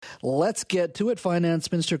Let's get to it.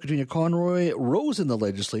 Finance Minister Katrina Conroy rose in the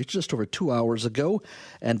legislature just over 2 hours ago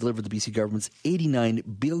and delivered the BC government's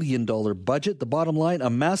 $89 billion budget. The bottom line, a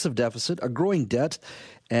massive deficit, a growing debt,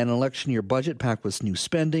 and an election year budget packed with new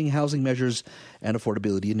spending, housing measures, and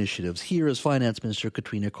affordability initiatives. Here is Finance Minister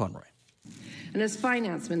Katrina Conroy. And as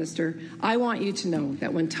Finance Minister, I want you to know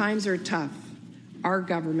that when times are tough, our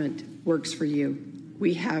government works for you.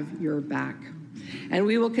 We have your back. And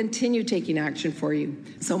we will continue taking action for you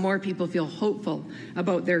so more people feel hopeful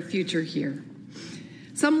about their future here.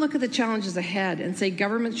 Some look at the challenges ahead and say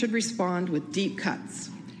government should respond with deep cuts,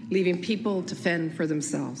 leaving people to fend for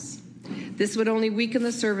themselves. This would only weaken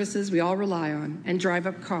the services we all rely on and drive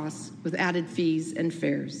up costs with added fees and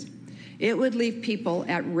fares. It would leave people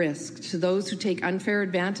at risk to those who take unfair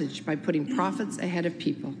advantage by putting profits ahead of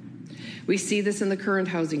people. We see this in the current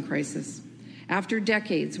housing crisis. After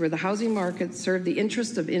decades where the housing market served the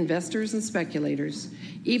interest of investors and speculators,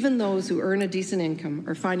 even those who earn a decent income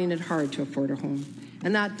are finding it hard to afford a home.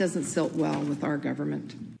 And that doesn't sit well with our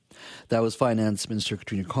government. That was Finance Minister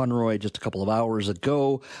Katrina Conroy just a couple of hours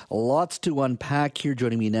ago. Lots to unpack here.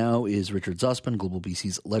 Joining me now is Richard Zussman, Global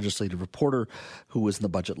BC's legislative reporter, who was in the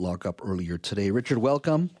budget lockup earlier today. Richard,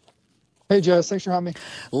 welcome. Hey, Jess. Thanks for having me.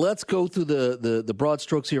 Let's go through the broad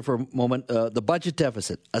strokes here for a moment. The budget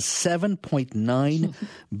deficit, a $7.9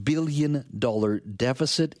 billion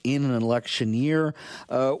deficit in an election year.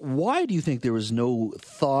 Why do you think there was no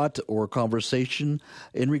thought or conversation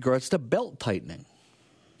in regards to belt tightening?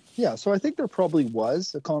 Yeah, so I think there probably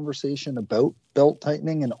was a conversation about belt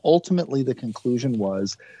tightening, and ultimately the conclusion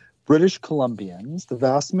was British Columbians, the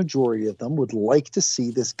vast majority of them, would like to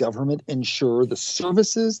see this government ensure the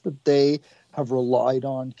services that they have relied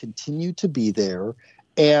on continue to be there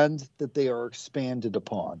and that they are expanded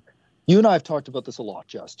upon. You and I have talked about this a lot,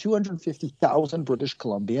 Jess. 250,000 British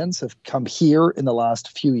Columbians have come here in the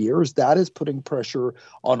last few years. That is putting pressure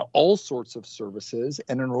on all sorts of services.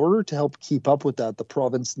 And in order to help keep up with that, the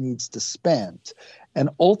province needs to spend. And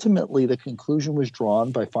ultimately, the conclusion was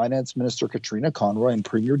drawn by Finance Minister Katrina Conroy and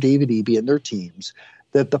Premier David Eby and their teams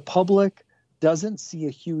that the public doesn't see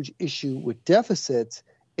a huge issue with deficits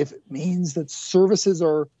if it means that services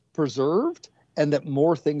are preserved and that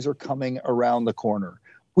more things are coming around the corner.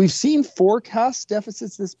 We've seen forecast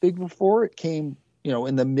deficits this big before. It came,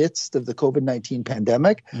 in the midst of the COVID-19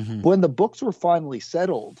 pandemic. Mm-hmm. When the books were finally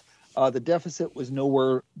settled, the deficit was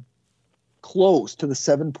nowhere close to the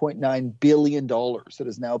 $7.9 billion that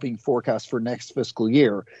is now being forecast for next fiscal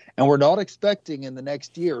year. And we're not expecting in the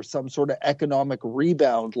next year some sort of economic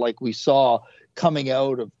rebound like we saw coming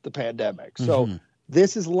out of the pandemic. Mm-hmm. So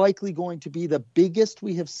this is likely going to be the biggest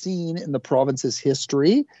we have seen in the province's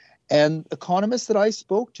history. And economists that I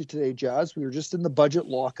spoke to today, Jazz, we were just in the budget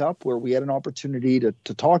lockup where we had an opportunity to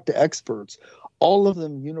talk to experts. All of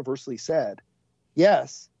them universally said,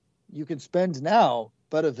 yes, you can spend now,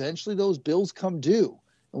 but eventually those bills come due.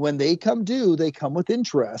 And when they come due, they come with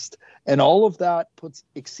interest. And all of that puts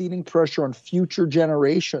exceeding pressure on future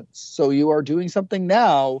generations. So you are doing something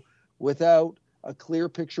now without a clear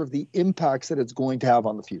picture of the impacts that it's going to have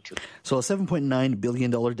on the future. So a $7.9 billion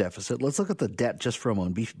deficit. Let's look at the debt just for a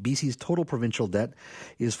moment. BC's total provincial debt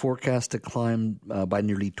is forecast to climb by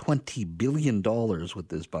nearly $20 billion with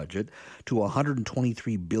this budget to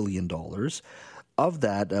 $123 billion. Of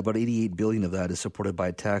that, about $88 billion of that is supported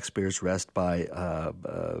by taxpayers' rest by,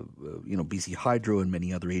 BC Hydro and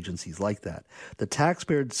many other agencies like that. The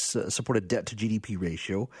taxpayers-supported debt-to-GDP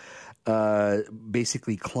ratio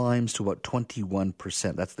basically climbs to about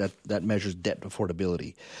 21%. That measures debt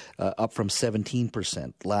affordability, up from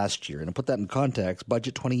 17% last year. And to put that in context,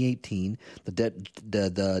 budget 2018, the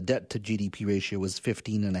debt-to-GDP ratio was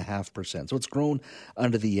 15.5%. So it's grown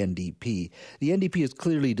under the NDP. The NDP has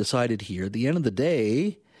clearly decided here, at the end of the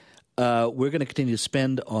day, we're going to continue to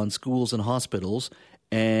spend on schools and hospitals,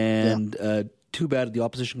 and too bad the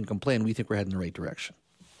opposition can complain. We think we're heading in the right direction.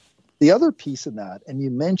 The other piece in that, and you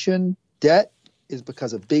mentioned debt is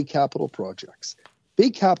because of big capital projects.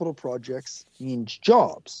 Big capital projects means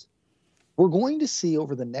jobs. We're going to see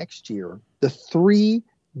over the next year the three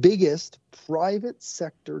biggest private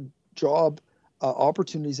sector job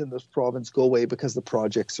opportunities in this province go away because the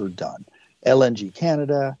projects are done. LNG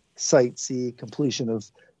Canada, Site C, completion of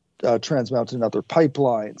Trans Mountain and other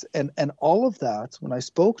pipelines. And all of that, when I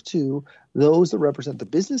spoke to those that represent the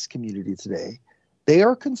business community today, they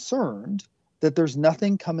are concerned that there's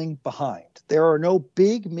nothing coming behind. There are no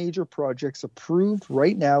big major projects approved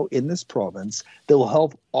right now in this province that will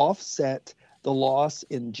help offset the loss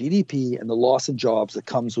in GDP and the loss in jobs that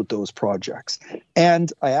comes with those projects.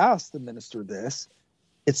 And I asked the minister this.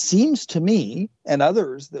 It seems to me and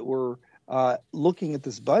others that were looking at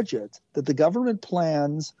this budget, that the government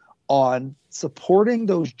plans on supporting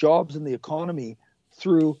those jobs in the economy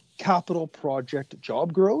through capital project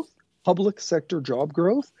job growth, public sector job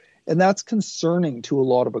growth. And that's concerning to a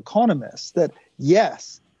lot of economists that,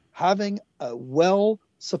 yes, having a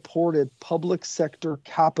well-supported public sector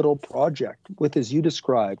capital project with, as you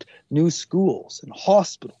described, new schools and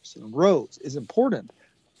hospitals and roads is important,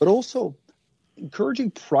 but also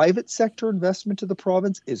encouraging private sector investment to the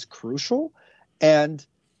province is crucial. And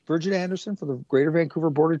Bridget Anderson from the Greater Vancouver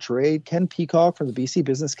Board of Trade, Ken Peacock from the BC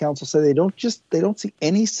Business Council say they don't see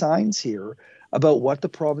any signs here about what the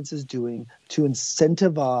province is doing to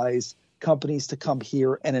incentivize companies to come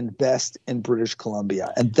here and invest in British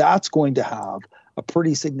Columbia. And that's going to have a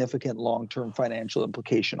pretty significant long-term financial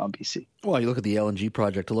implication on BC. Well, you look at the LNG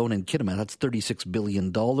project alone in Kitimat, that's $36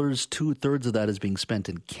 billion. 2/3 of that is being spent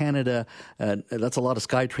in Canada. That's a lot of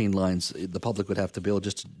SkyTrain lines the public would have to build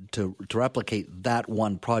just to replicate that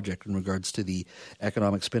one project in regards to the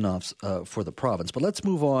economic spin-offs for the province. But let's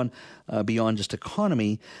move on beyond just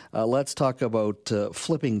economy. Let's talk about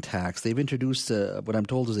flipping tax. They've introduced what I'm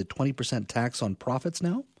told is a 20% tax on profits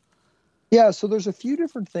now? Yeah, so there's a few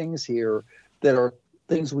different things here that are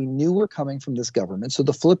things we knew were coming from this government. So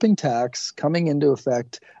the flipping tax coming into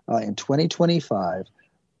effect in 2025,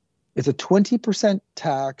 it's a 20%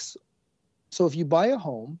 tax. So if you buy a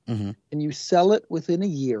home and you sell it within a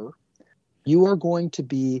year, you are going to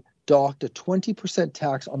be docked a 20%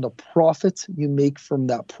 tax on the profits you make from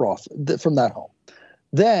that home.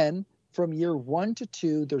 Then from year 1 to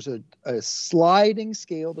 2, there's a sliding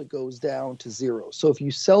scale that goes down to 0. So if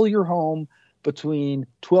you sell your home between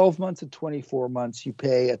 12 months and 24 months, you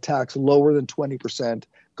pay a tax lower than 20%,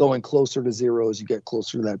 going closer to 0 as you get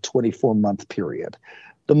closer to that 24-month period.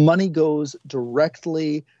 The money goes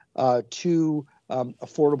directly to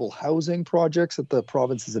affordable housing projects that the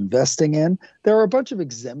province is investing in. There are a bunch of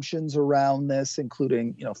exemptions around this,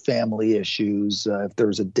 including, family issues, if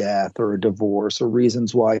there's a death or a divorce, or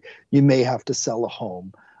reasons why you may have to sell a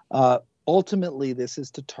home. Ultimately, this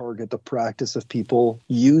is to target the practice of people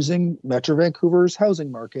using Metro Vancouver's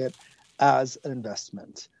housing market as an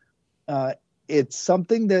investment. It's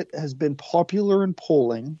something that has been popular in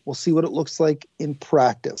polling. We'll see what it looks like in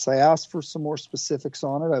practice. I asked for some more specifics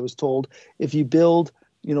on it. I was told if you build,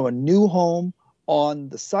 a new home on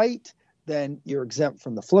the site, then you're exempt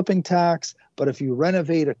from the flipping tax. But if you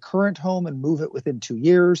renovate a current home and move it within 2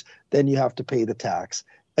 years, then you have to pay the tax.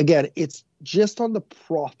 Again, it's just on the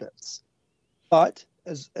profits. But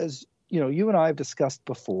as you and I have discussed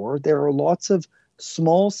before, there are lots of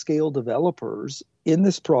small-scale developers in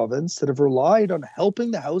this province that have relied on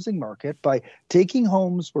helping the housing market by taking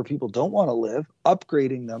homes where people don't want to live,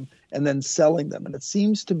 upgrading them, and then selling them. And it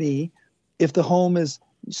seems to me, if the home is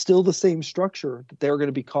still the same structure, that they're going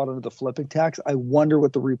to be caught under the flipping tax. I wonder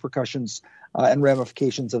what the repercussions and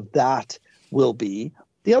ramifications of that will be.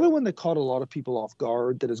 The other one that caught a lot of people off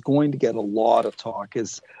guard that is going to get a lot of talk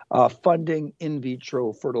is funding in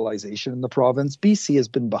vitro fertilization in the province. BC has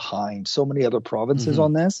been behind so many other provinces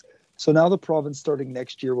on this. So now the province starting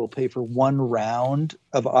next year will pay for one round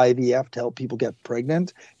of IVF to help people get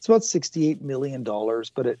pregnant. It's about $68 million,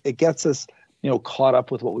 but it gets us, caught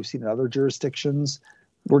up with what we've seen in other jurisdictions.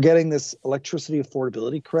 We're getting this electricity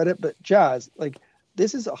affordability credit, but Jazz,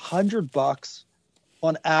 this is $100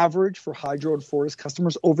 on average for Hydro and Fortis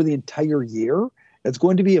customers over the entire year. It's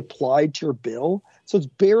going to be applied to your bill. So it's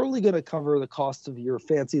barely going to cover the cost of your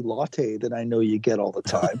fancy latte that I know you get all the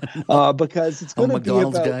time. Because it's going to be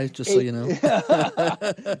McDonald's about guys, just so you know.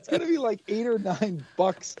 It's going to be like $8 or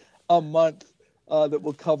 $9 a month that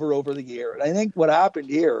will cover over the year. And I think what happened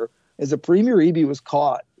here is that Premier Eby was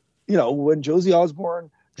caught, when Josie Osborne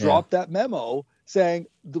dropped that memo saying,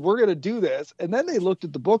 we're going to do this. And then they looked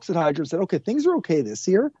at the books at Hydro and said, okay, things are okay this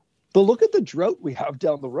year, but look at the drought we have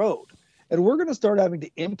down the road. And we're going to start having to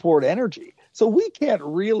import energy. So we can't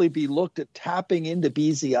really be looked at tapping into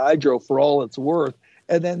BC Hydro for all it's worth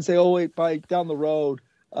and then say, oh, wait, down the road,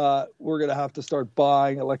 we're going to have to start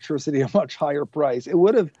buying electricity at a much higher price. It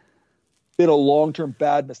would have been a long-term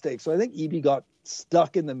bad mistake. So I think Eby got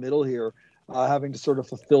stuck in the middle here, having to sort of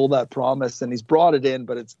fulfill that promise, and he's brought it in,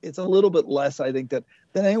 but it's a little bit less, I think, than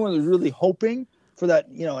anyone was really hoping for that,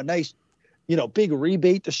 a nice, big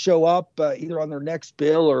rebate to show up either on their next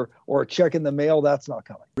bill or a check in the mail. That's not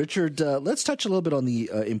coming. Richard, let's touch a little bit on the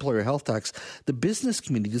employer health tax. The business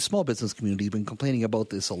community, the small business community, has been complaining about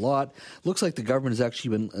this a lot. Looks like the government has actually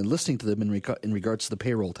been listening to them in regards to the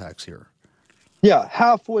payroll tax here. Yeah,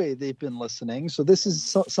 halfway they've been listening. So this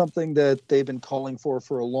is something that they've been calling for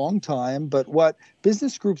a long time. But what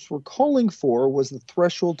business groups were calling for was the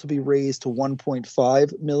threshold to be raised to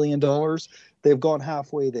 $1.5 million. They've gone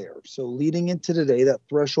halfway there. So leading into today, that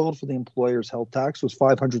threshold for the employer's health tax was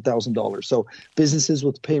 $500,000. So businesses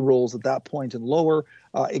with payrolls at that point and lower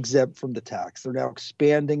exempt from the tax. They're now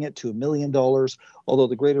expanding it to $1 million, although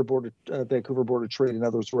the Greater Vancouver Board of Trade and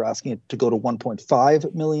others were asking it to go to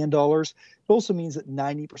 $1.5 million. It also means that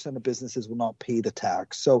 90% of businesses will not pay the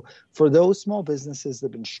tax. So for those small businesses that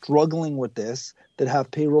have been struggling with this, that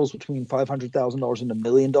have payrolls between $500,000 and $1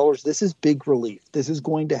 million, this is big relief. This is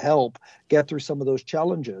going to help get through some of those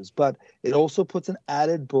challenges. But it also puts an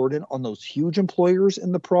added burden on those huge employers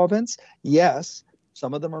in the province. Yes,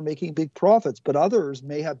 some of them are making big profits, but others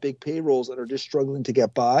may have big payrolls that are just struggling to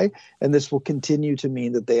get by. And this will continue to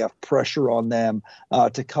mean that they have pressure on them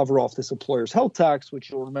to cover off this employer's health tax, which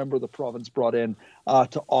you'll remember the province brought in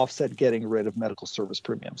to offset getting rid of medical service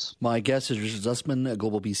premiums. My guest is Richard Zussman,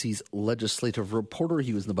 Global BC's legislative reporter.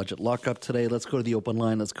 He was in the budget lockup today. Let's go to the open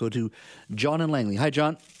line. Let's go to John in Langley. Hi,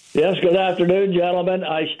 John. Yes, good afternoon, gentlemen.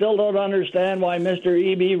 I still don't understand why Mr.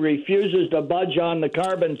 Eby refuses to budge on the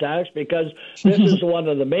carbon tax, because this is one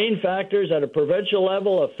of the main factors at a provincial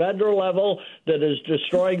level, a federal level, that is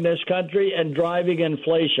destroying this country and driving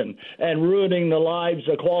inflation and ruining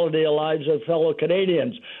the quality of lives of fellow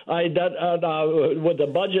Canadians. With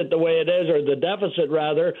the budget the way it is, or the deficit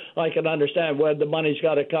rather, I can understand where the money's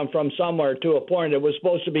got to come from somewhere to a point. It was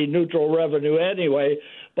supposed to be neutral revenue anyway.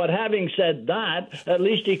 But having said that, at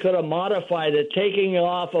least he could have modified it, taking it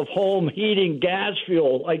off of home heating gas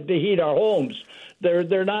fuel, like to heat our homes.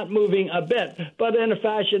 They're not moving a bit. But in a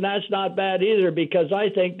fashion, that's not bad either, because I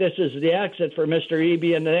think this is the exit for Mr.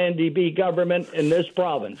 Eby and the NDP government in this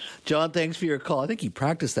province. John, thanks for your call. I think he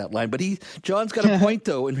practiced that line. But John's got a point,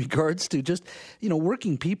 though, in regards to just,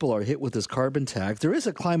 working people are hit with this carbon tax. There is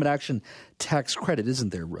a climate action tax credit,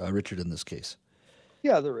 isn't there, Richard, in this case?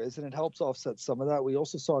 Yeah, there is, and it helps offset some of that. We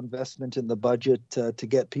also saw investment in the budget to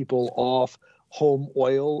get people off home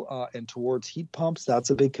oil and towards heat pumps. That's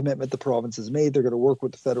a big commitment the province has made. They're going to work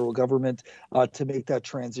with the federal government to make that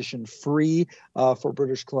transition free for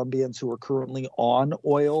British Columbians who are currently on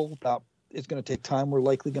oil. That is going to take time. We're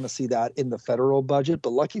likely going to see that in the federal budget.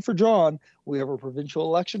 But lucky for John, we have a provincial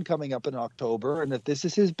election coming up in October. And if this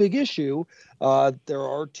is his big issue, there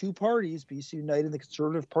are two parties, BC United and the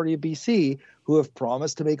Conservative Party of BC, who have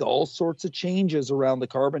promised to make all sorts of changes around the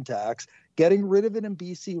carbon tax. Getting rid of it in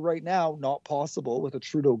BC right now, not possible with a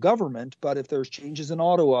Trudeau government. But if there's changes in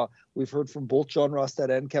Ottawa, we've heard from both John Rustad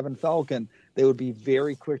and Kevin Falcon, they would be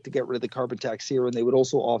very quick to get rid of the carbon tax here. And they would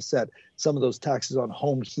also offset some of those taxes on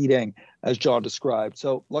home heating, as John described.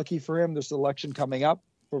 So lucky for him, there's an election coming up.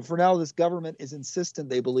 But for now, this government is insistent,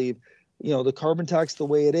 they believe, the carbon tax the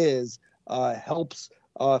way it is helps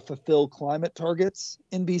fulfill climate targets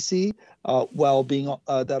in BC while being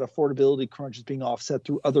that affordability crunch is being offset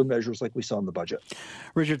through other measures like we saw in the budget.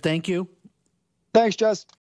 Richard, thank you. Thanks, Jess.